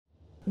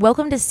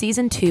Welcome to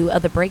Season 2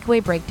 of the Breakaway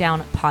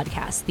Breakdown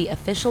podcast, the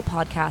official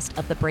podcast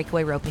of the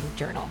Breakaway Roping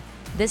Journal.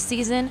 This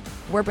season,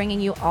 we're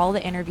bringing you all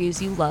the interviews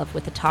you love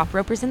with the top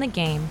ropers in the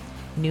game,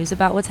 news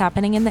about what's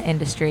happening in the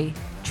industry,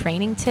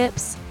 training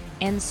tips,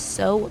 and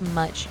so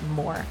much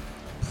more.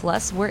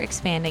 Plus, we're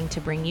expanding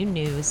to bring you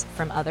news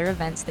from other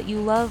events that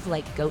you love,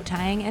 like goat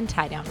tying and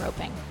tie-down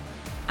roping.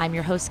 I'm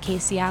your host,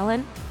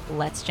 Cheyanne.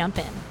 Let's jump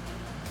in.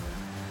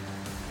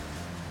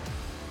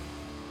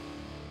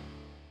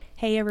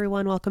 Hey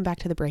everyone, welcome back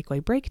to the Breakaway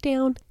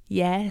Breakdown.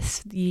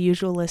 Yes, the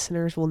usual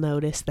listeners will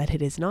notice that it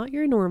is not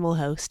your normal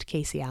host,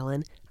 Casey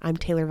Allen. I'm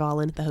Taylor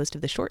Volland, the host of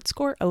the Short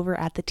Score over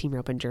at the Team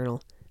Roping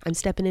Journal. I'm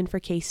stepping in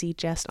for Casey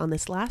just on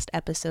this last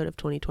episode of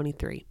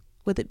 2023.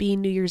 With it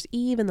being New Year's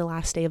Eve and the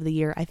last day of the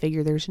year, I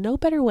figure there's no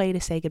better way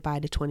to say goodbye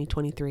to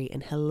 2023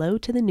 and hello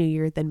to the new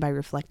year than by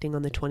reflecting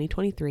on the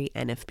 2023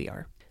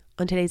 NFBR.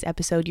 On today's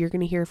episode, you're going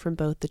to hear from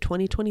both the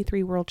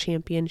 2023 World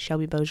Champion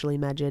Shelby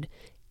Boisjoli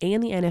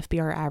and the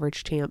NFBR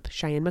average champ,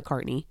 Cheyanne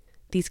McCartney.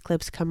 These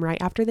clips come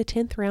right after the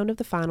 10th round of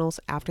the finals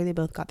after they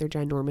both got their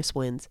ginormous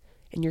wins.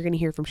 And you're going to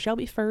hear from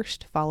Shelby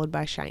first, followed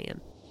by Cheyanne.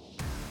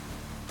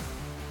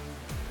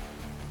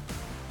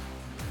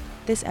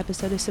 This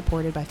episode is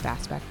supported by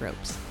Fastback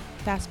Ropes.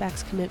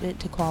 Fastback's commitment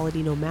to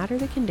quality no matter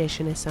the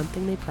condition is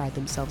something they pride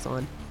themselves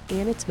on,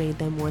 and it's made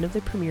them one of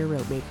the premier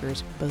rope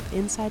makers, both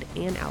inside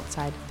and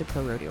outside the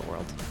pro rodeo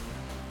world.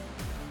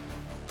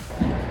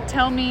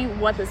 Tell me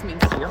what this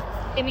means to you.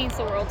 It means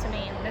the world to me,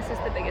 and this is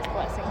the biggest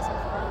blessing so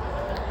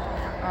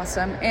far.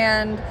 Awesome.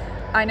 And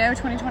I know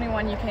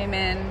 2021 you came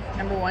in,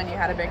 number one, you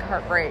had a big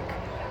heartbreak.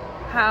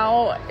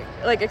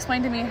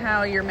 Explain to me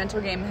how your mental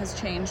game has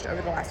changed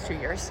over the last 2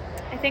 years.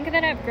 I think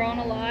that I've grown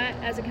a lot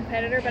as a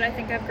competitor, but I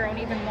think I've grown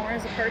even more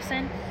as a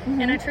person.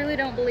 Mm-hmm. And I truly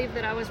don't believe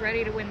that I was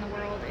ready to win the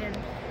world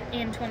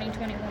in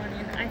 2021.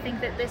 And I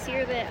think that this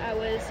year that I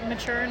was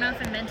mature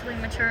enough and mentally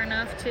mature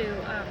enough to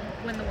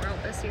win the world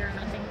this year. And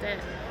I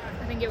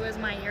think it was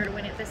my year to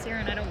win it this year,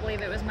 and I don't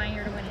believe it was my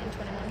year to win it in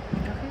 21.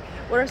 Okay.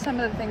 What are some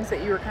of the things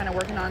that you were kind of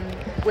working on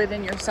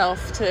within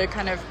yourself to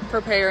kind of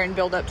prepare and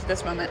build up to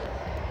this moment?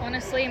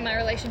 Honestly, my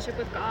relationship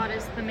with God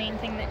is the main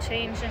thing that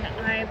changed, and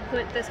I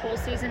put this whole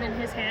season in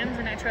His hands,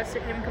 and I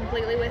trusted Him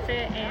completely with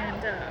it,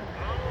 and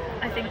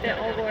I think that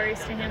all glory is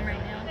to Him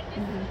right now.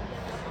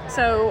 Mm-hmm.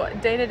 So,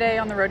 day to day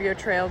on the rodeo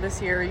trail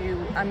this year,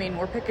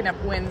 we're picking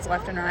up wins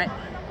left and right.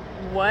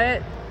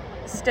 What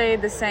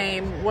stayed the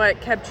same?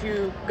 What kept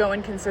you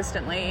going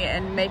consistently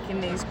and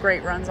making these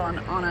great runs on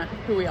Anna,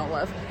 who we all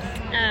love?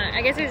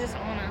 I guess it was just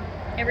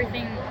Anna.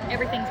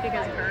 Everything's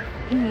because of her.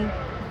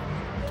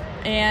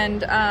 Mm-hmm.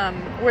 And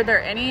were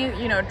there any,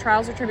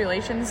 trials or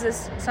tribulations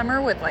this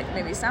summer with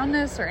maybe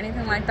soundness or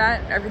anything like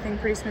that? Everything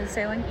pretty smooth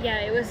sailing? Yeah,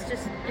 it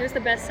was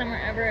the best summer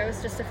ever. It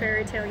was just a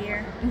fairy tale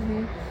year.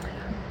 Mm-hmm.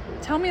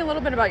 Tell me a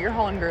little bit about your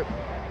Holland group.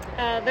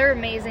 They're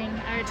amazing.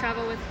 I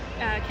travel with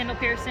Kendall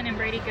Pearson and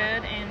Brady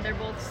Good, and they're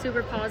both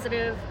super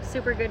positive,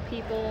 super good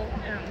people.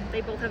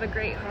 They both have a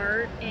great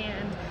heart,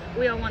 and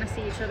we all want to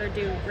see each other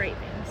do great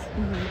things.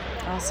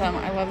 Mm-hmm. Awesome.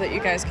 I love that you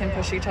guys can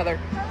push each other.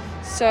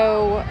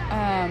 So,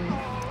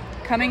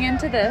 coming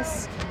into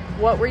this,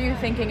 what were you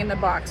thinking in the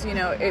box?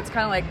 It's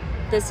kind of like,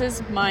 this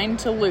is mine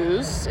to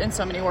lose, in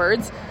so many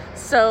words.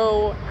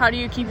 So how do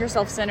you keep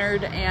yourself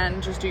centered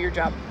and just do your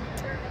job?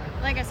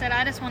 Like I said,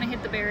 I just want to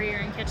hit the barrier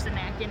and catch the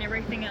neck, and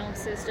everything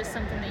else is just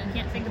something that you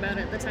can't think about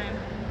at the time.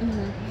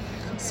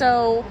 Mm-hmm.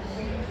 So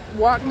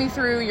walk me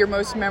through your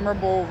most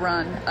memorable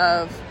run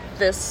of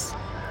this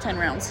 10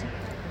 rounds.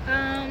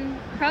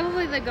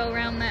 Probably the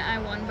go-round that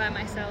I won by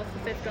myself, the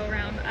fifth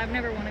go-round. I've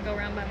never won a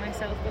go-round by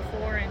myself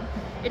before, and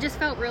it just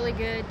felt really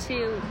good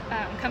to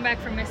come back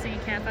from missing a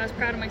calf. I was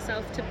proud of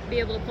myself to be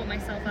able to pull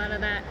myself out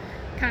of that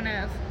kind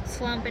of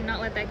slump and not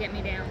let that get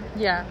me down.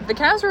 Yeah, the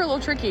calves were a little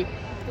tricky.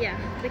 Yeah,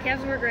 the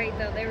calves were great,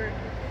 though.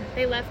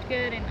 They left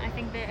good, and I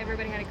think that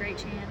everybody had a great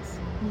chance.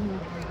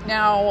 Mm-hmm.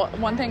 Now,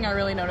 one thing I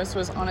really noticed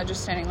was Anna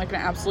just standing like an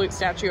absolute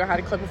statue. I had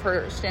a clip of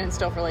her standing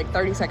still for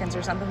 30 seconds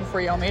or something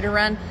before y'all made her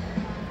run.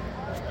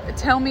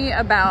 Tell me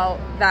about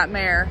that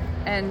mare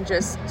and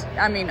just,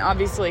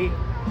 obviously,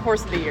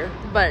 horse of the year,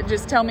 but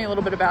just tell me a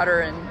little bit about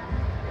her and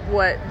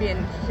what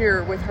being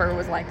here with her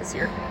was like this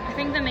year. I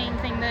think the main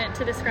thing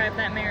to describe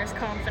that mare is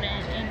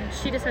confident, and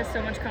she just has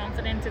so much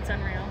confidence, it's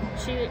unreal.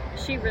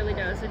 She really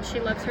does, and she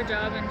loves her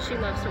job, and she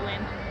loves to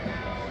win.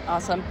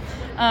 Awesome.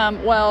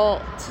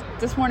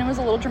 This morning was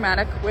a little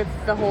dramatic with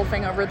the whole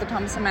thing over at the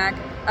Thomas & Mack.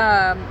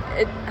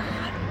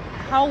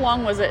 How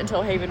long was it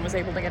until Haven was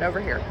able to get over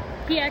here?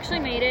 He actually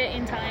made it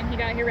in time. He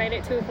got here right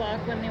at 2 o'clock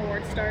when the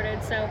awards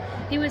started, so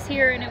he was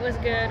here, and it was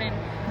good.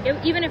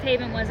 And even if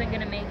Haven wasn't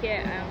going to make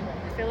it,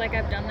 I feel like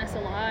I've done this a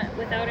lot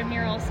without him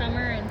here all summer,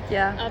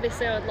 and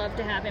obviously I would love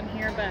to have him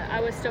here, but I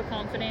was still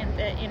confident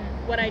that in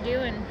what I do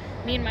and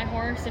me and my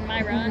horse and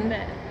my run,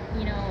 that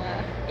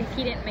if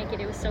he didn't make it,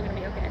 it was still going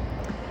to be okay.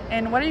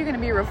 And what are you going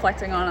to be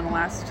reflecting on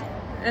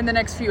in the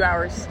next few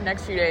hours,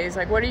 next few days?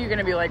 What are you going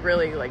to be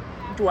really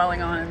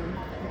dwelling on and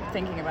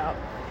thinking about?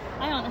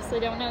 I honestly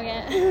don't know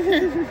yet.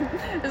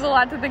 There's a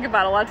lot to think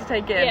about, a lot to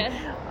take in.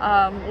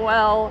 Yeah.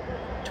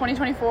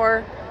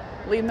 2024,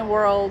 leading the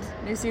world,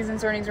 new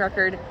season's earnings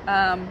record.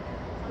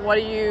 What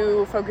are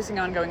you focusing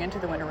on going into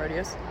the winter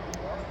rodeos?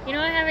 You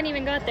know, I haven't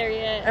even got there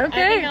yet.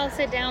 Okay. I think I'll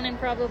sit down and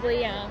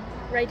probably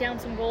write down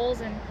some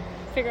goals and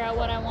figure out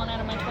what I want out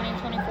of my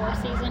 2024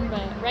 season.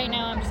 But right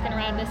now, I'm just going to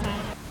ride this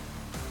out.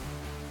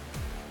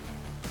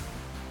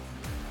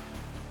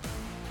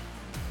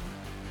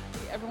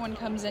 Everyone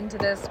comes into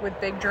this with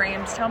big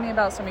dreams. Tell me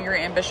about some of your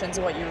ambitions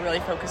and what you're really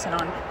focusing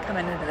on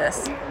coming into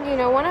this. You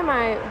know, one of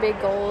my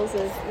big goals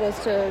was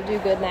to do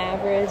good in the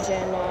average,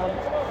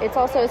 and it's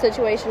also a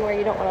situation where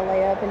you don't want to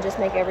lay up and just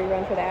make every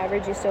run for the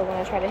average. You still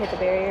want to try to hit the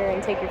barrier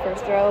and take your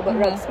first throw, but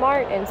run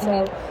smart. And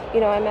so, you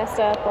know, I messed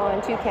up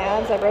on 2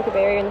 calves. I broke a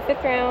barrier in the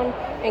 5th round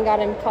and got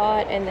him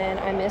caught, and then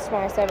I missed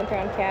my 7th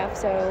round calf,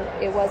 so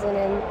it wasn't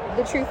in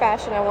the true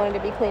fashion. I wanted to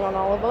be clean on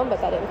all of them,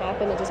 but that didn't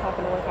happen. It just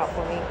happened to work out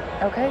for me.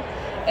 Okay.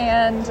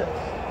 And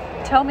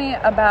tell me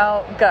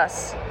about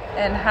Gus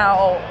and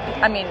how,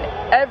 I mean,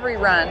 every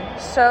run,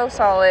 so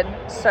solid,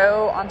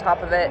 so on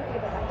top of it.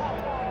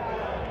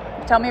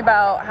 Tell me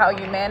about how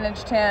you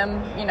managed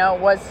him. You know,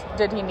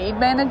 did he need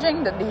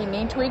managing? Did he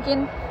need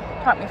tweaking?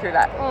 Talk me through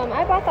that.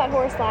 I bought that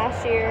horse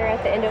last year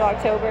at the end of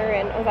October,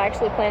 and was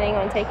actually planning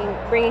on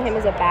bringing him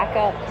as a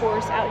backup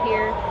horse out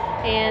here.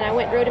 And I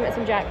rode him at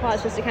some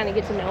jackpots just to kind of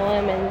get to know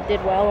him, and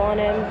did well on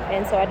him.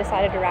 And so I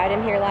decided to ride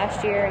him here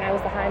last year, and I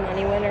was the high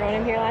money winner on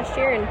him here last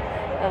year. And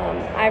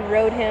I've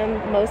rode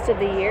him most of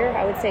the year.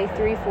 I would say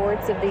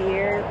 3/4 of the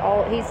year.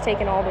 He's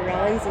taken all the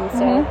runs, and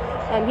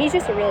so he's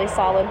just a really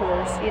solid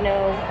horse. You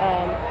know,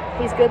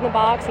 he's good in the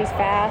box, he's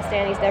fast,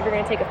 and he's never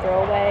going to take a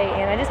throwaway.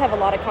 And I just have a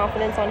lot of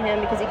confidence on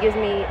him because he gives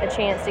me a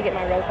chance to get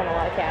my rope on a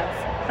lot of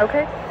calves.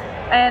 Okay.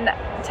 And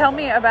tell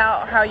me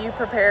about how you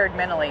prepared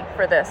mentally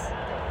for this.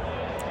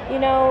 You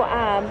know,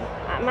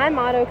 my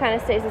motto kind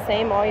of stays the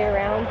same all year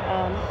round.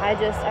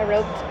 I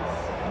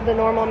roped the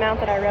normal amount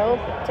that I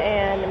roped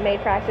and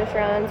made practice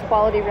runs,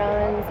 quality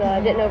runs,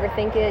 didn't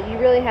overthink it. You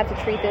really have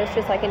to treat this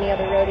just like any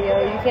other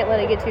rodeo. You can't let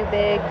it get too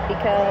big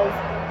because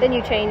then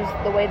you change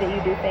the way that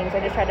you do things. I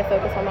just try to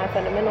focus on my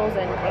fundamentals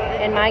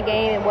and my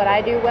game and what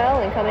I do well,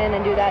 and come in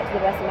and do that to the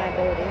best of my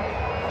ability.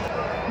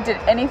 Did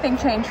anything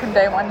change from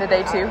day 1 to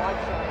day 2?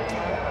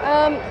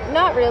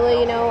 Not really.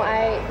 You know,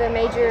 the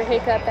major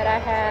hiccup that I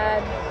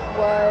had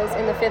was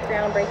in the 5th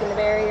round breaking the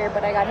barrier,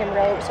 but I got him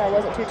roped, so I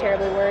wasn't too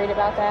terribly worried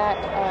about that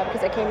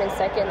because I came in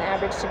 2nd in the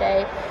average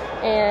today.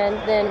 And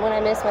then when I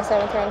missed my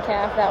 7th round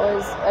calf, that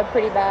was a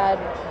pretty bad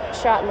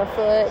shot in the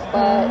foot,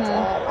 but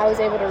I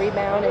was able to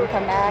rebound and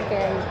come back,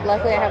 and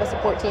luckily I have a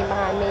support team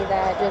behind me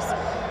that just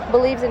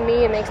believes in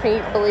me and makes me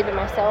believe in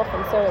myself,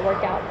 and so it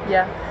worked out.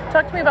 Yeah.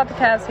 Talk to me about the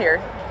calves here.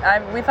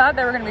 We thought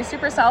they were going to be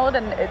super solid,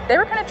 and they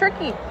were kind of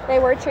tricky. They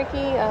were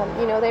tricky.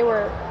 You know,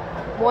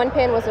 one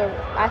pin was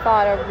I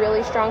thought a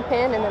really strong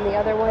pin, and then the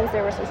other ones,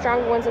 there were some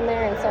stronger ones in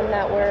there and some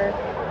that were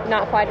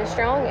not quite as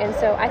strong. And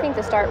so I think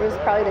the start was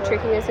probably the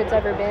trickiest it's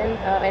ever been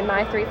in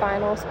my 3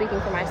 finals,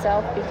 speaking for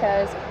myself,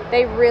 because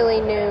they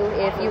really knew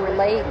if you were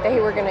late,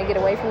 they were going to get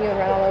away from you and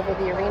run all over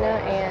the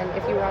arena. And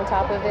if you were on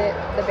top of it,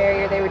 the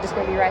barrier, they were just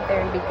going to be right there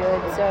and be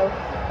good. So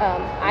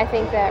I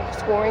think that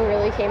scoring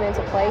really came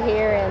into play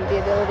here, and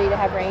the ability to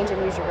have range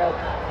and use your rope.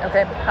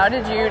 Okay. How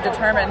did you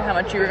determine how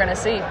much you were going to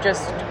see?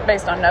 Just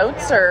based on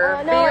notes or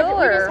no,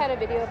 we just had a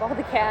video of all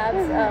the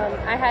calves.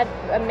 I had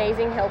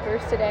amazing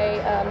helpers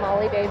today.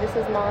 Molly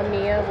Davis's mom,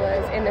 Mia,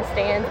 was in the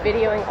stands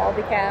videoing all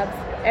the calves,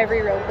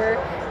 every roper,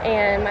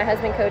 and my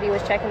husband Cody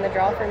was checking the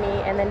draw for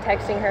me and then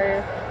texting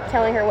her,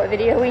 telling her what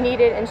video we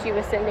needed, and she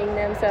was sending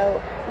them.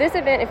 So this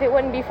event, if it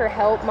wouldn't be for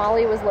help,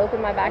 Molly was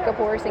loping my backup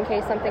horse in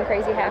case something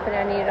crazy happened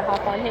and I needed to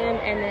hop on him,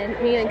 and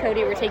then Mia and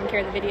Cody were taking care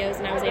of the videos,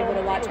 and I was able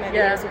to watch my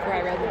videos before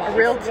I rode the box. A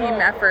real team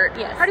effort.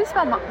 Yes. How do you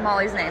spell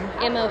Molly's name?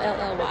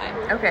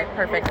 Molly. Okay,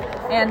 perfect.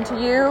 And to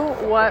you,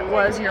 what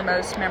was your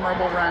most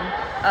memorable run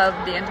of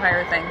the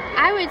entire thing?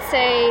 I would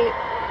say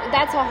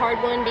that's a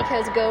hard one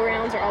because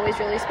go-rounds are always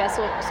really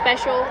special.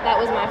 That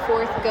was my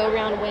 4th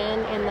go-round win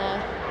in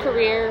the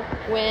career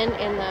win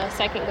in the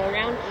 2nd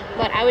go-round.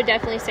 But I would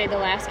definitely say the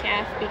last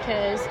calf,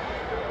 because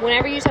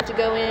whenever you just have to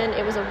go in,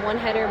 it was a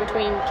one-header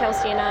between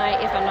Kelsey and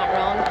I, if I'm not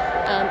wrong.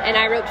 And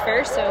I roped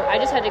first, so I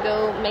just had to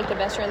go make the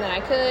best run that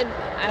I could.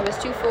 I was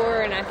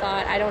 2-4, and I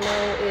thought, I don't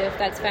know if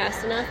that's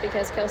fast enough,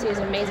 because Kelsey is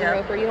an amazing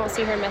roper. You don't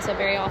see her mess up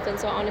very often,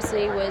 so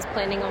honestly was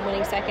planning on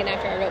winning 2nd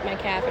after I roped my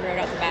calf and rode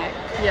out the back.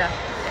 Yeah.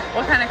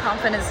 What kind of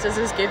confidence does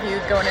this give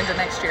you going into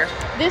next year?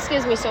 This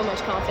gives me so much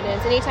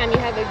confidence. Anytime you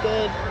have a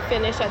good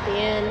finish at the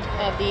end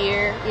of the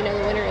year, you know,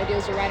 the winter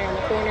rodeos are right around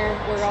the corner.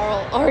 We're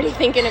all already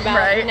thinking about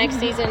next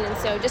season. And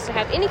so just to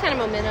have any kind of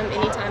momentum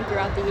anytime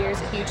throughout the year is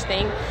a huge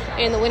thing.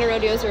 And the winter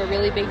rodeos are a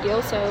really big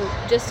deal. So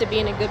just to be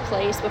in a good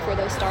place before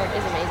those start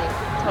is amazing.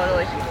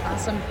 Totally.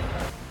 Awesome.